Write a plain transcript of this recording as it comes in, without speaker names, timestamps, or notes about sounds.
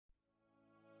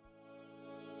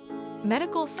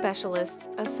Medical Specialists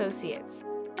Associates,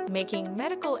 making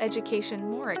medical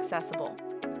education more accessible.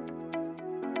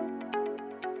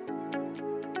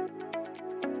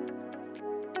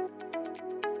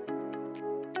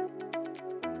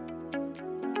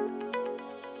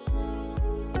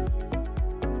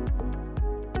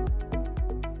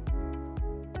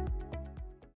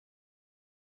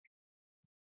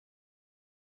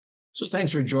 So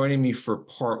thanks for joining me for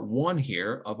part one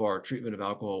here of our treatment of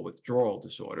alcohol withdrawal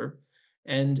disorder.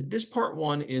 And this part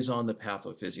one is on the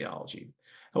pathophysiology.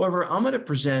 However, I'm going to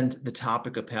present the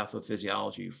topic of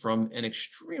pathophysiology from an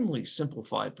extremely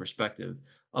simplified perspective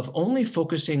of only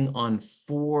focusing on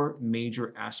four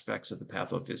major aspects of the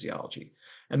pathophysiology.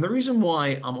 And the reason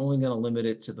why I'm only going to limit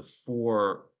it to the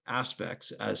four aspects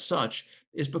as such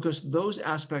is because those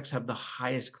aspects have the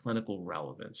highest clinical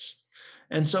relevance.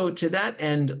 And so to that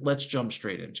end, let's jump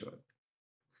straight into it.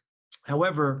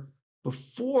 However,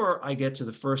 before I get to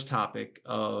the first topic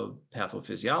of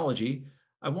pathophysiology,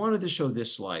 I wanted to show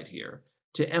this slide here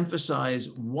to emphasize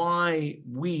why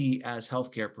we as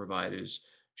healthcare providers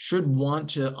should want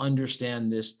to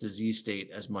understand this disease state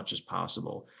as much as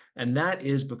possible. And that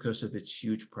is because of its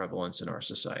huge prevalence in our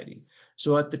society.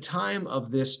 So at the time of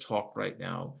this talk right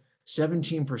now,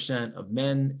 17% of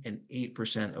men and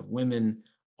 8% of women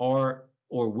are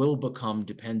or will become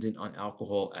dependent on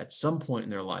alcohol at some point in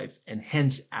their life and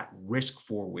hence at risk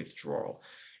for withdrawal.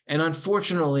 And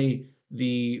unfortunately,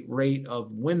 the rate of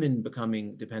women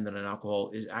becoming dependent on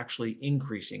alcohol is actually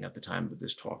increasing at the time of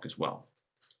this talk as well.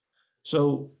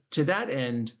 So to that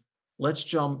end, let's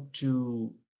jump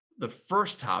to the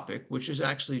first topic, which is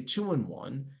actually two in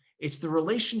one. It's the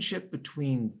relationship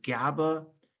between GABA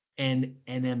and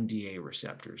NMDA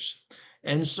receptors.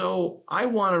 And so I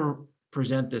want to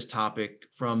present this topic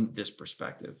from this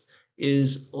perspective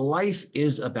is life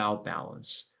is about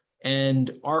balance,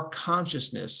 and our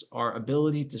consciousness, our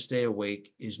ability to stay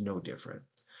awake is no different.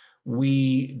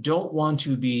 We don't want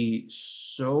to be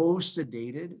so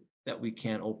sedated that we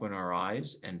can't open our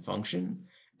eyes and function.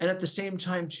 And at the same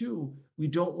time, too, we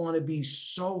don't want to be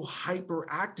so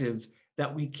hyperactive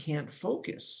that we can't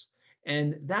focus.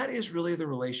 And that is really the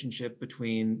relationship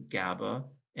between GABA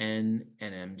and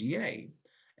NMDA.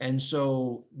 And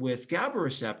so with GABA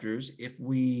receptors, if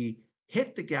we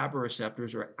hit the GABA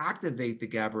receptors or activate the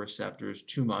GABA receptors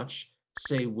too much,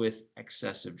 say with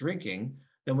excessive drinking,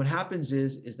 then what happens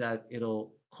is that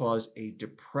it'll cause a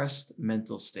depressed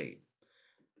mental state.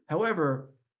 However,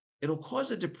 it'll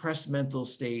cause a depressed mental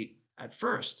state at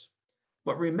first.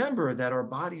 But remember that our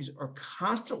bodies are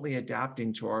constantly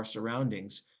adapting to our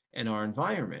surroundings and our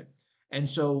environment. And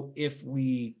so if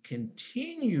we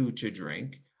continue to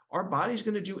drink, our body's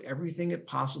going to do everything it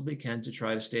possibly can to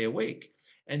try to stay awake.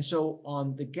 And so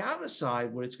on the GABA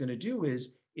side, what it's going to do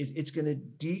is it's going to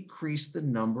decrease the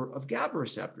number of GABA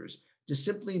receptors to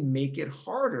simply make it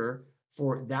harder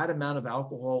for that amount of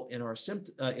alcohol in our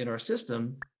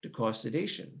system to cause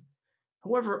sedation.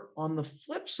 However, on the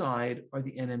flip side are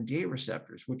the NMDA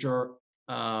receptors, which are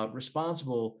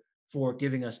responsible for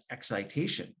giving us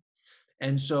excitation.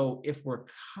 And so if we're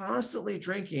constantly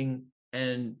drinking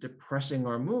and depressing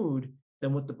our mood,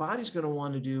 then what the body's going to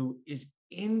want to do is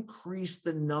increase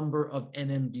the number of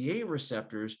NMDA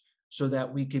receptors so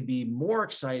that we could be more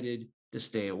excited to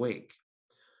stay awake.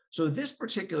 So this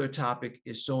particular topic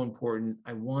is so important.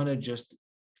 I want to just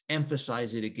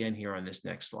emphasize it again here on this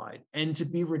next slide and to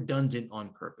be redundant on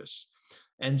purpose.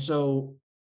 And so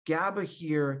GABA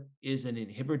here is an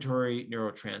inhibitory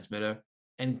neurotransmitter,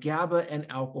 and GABA and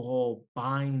alcohol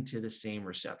bind to the same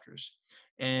receptors.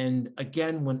 And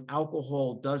again, when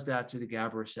alcohol does that to the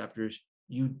GABA receptors,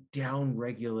 you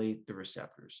downregulate the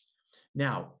receptors.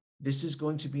 Now, this is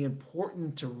going to be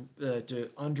important to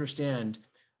understand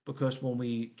because when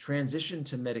we transition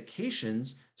to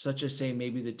medications, such as say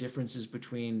maybe the differences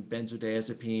between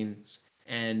benzodiazepines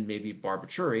and maybe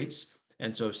barbiturates,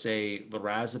 and so say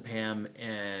lorazepam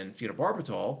and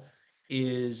phenobarbital,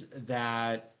 is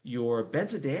that your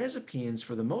benzodiazepines,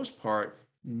 for the most part,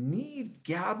 need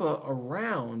GABA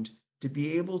around to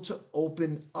be able to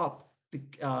open up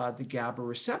the GABA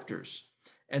receptors.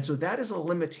 And so that is a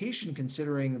limitation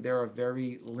considering there are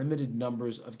very limited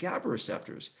numbers of GABA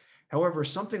receptors. However,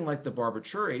 something like the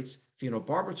barbiturates,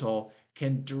 phenobarbital,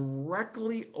 can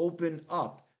directly open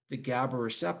up the GABA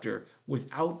receptor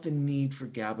without the need for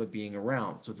GABA being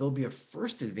around. So there'll be a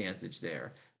first advantage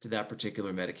there to that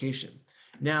particular medication.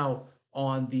 Now,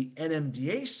 on the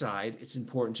NMDA side, it's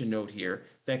important to note here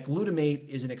that glutamate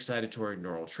is an excitatory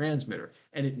neurotransmitter,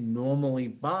 and it normally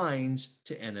binds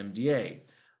to NMDA.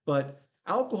 But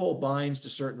Alcohol binds to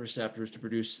certain receptors to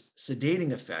produce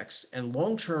sedating effects, and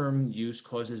long-term use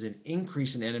causes an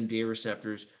increase in NMDA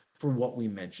receptors for what we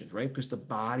mentioned, right? Because the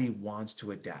body wants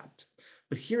to adapt.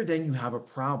 But here then you have a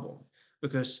problem,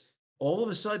 because all of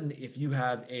a sudden, if you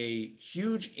have a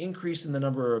huge increase in the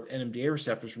number of NMDA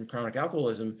receptors from chronic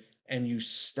alcoholism and you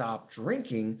stop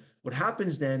drinking, what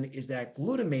happens then is that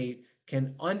glutamate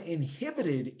can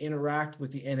uninhibited interact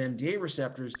with the NMDA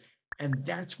receptors, and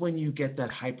that's when you get that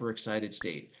hyperexcited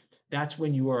state. That's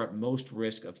when you are at most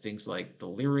risk of things like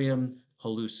delirium,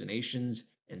 hallucinations,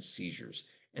 and seizures.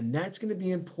 And that's going to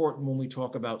be important when we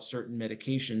talk about certain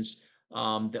medications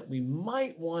that we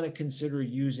might want to consider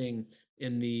using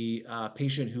in the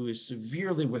patient who is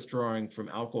severely withdrawing from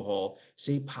alcohol,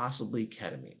 say possibly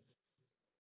ketamine.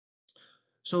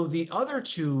 So the other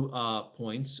two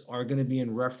points are going to be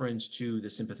in reference to the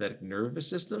sympathetic nervous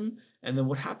system, and then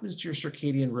what happens to your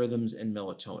circadian rhythms and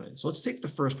melatonin. So let's take the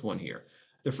first one here.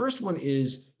 The first one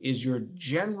is your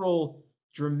general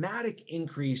dramatic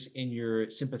increase in your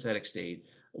sympathetic state,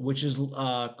 which is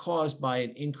caused by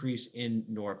an increase in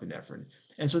norepinephrine.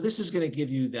 And so this is going to give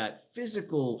you that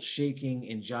physical shaking,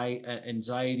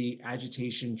 anxiety,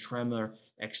 agitation, tremor,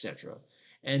 etc.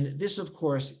 And this, of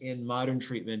course, in modern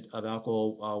treatment of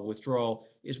alcohol withdrawal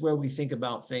is where we think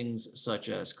about things such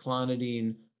as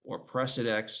clonidine or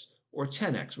Precedex or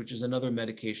Tenex, which is another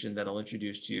medication that I'll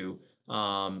introduce to you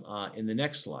in the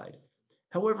next slide.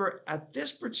 However, at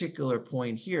this particular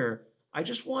point here, I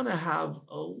just want to have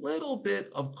a little bit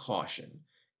of caution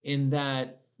in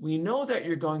that we know that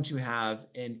you're going to have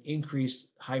an increased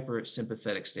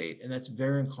hypersympathetic state, and that's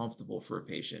very uncomfortable for a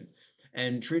patient.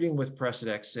 And treating with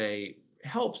Precedex, say,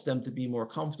 helps them to be more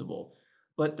comfortable.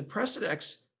 But the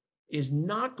Precedex is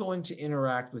not going to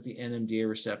interact with the NMDA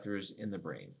receptors in the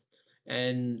brain.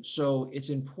 And so it's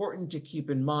important to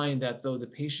keep in mind that though the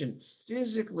patient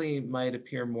physically might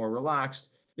appear more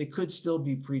relaxed, they could still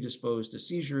be predisposed to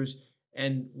seizures.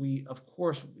 And we, of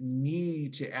course,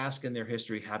 need to ask in their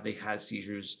history, have they had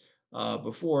seizures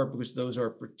before? Because those are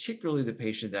particularly the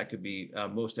patient that could be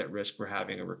most at risk for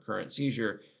having a recurrent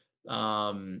seizure.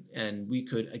 And we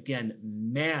could, again,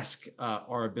 mask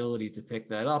our ability to pick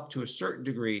that up to a certain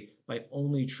degree by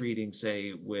only treating,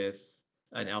 say, with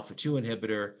an alpha-2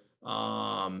 inhibitor,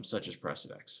 such as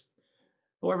Precedex.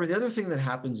 However, the other thing that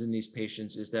happens in these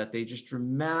patients is that they just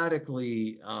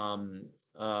dramatically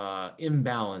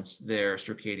imbalance their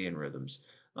circadian rhythms,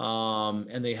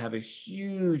 and they have a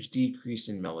huge decrease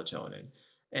in melatonin.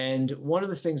 And one of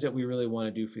the things that we really want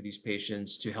to do for these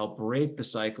patients to help break the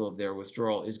cycle of their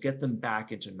withdrawal is get them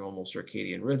back into normal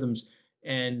circadian rhythms,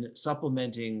 and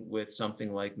supplementing with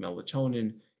something like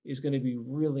melatonin is going to be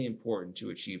really important to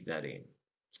achieve that aim.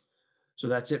 So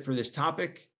that's it for this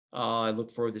topic. I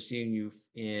look forward to seeing you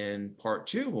in part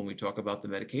 2 when we talk about the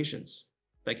medications.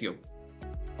 Thank you.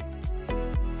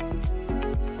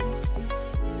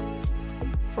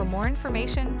 For more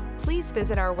information, please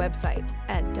visit our website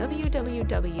at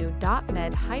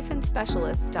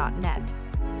www.med-specialists.net.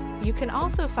 You can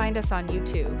also find us on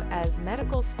YouTube as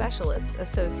Medical Specialists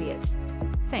Associates.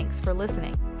 Thanks for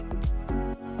listening.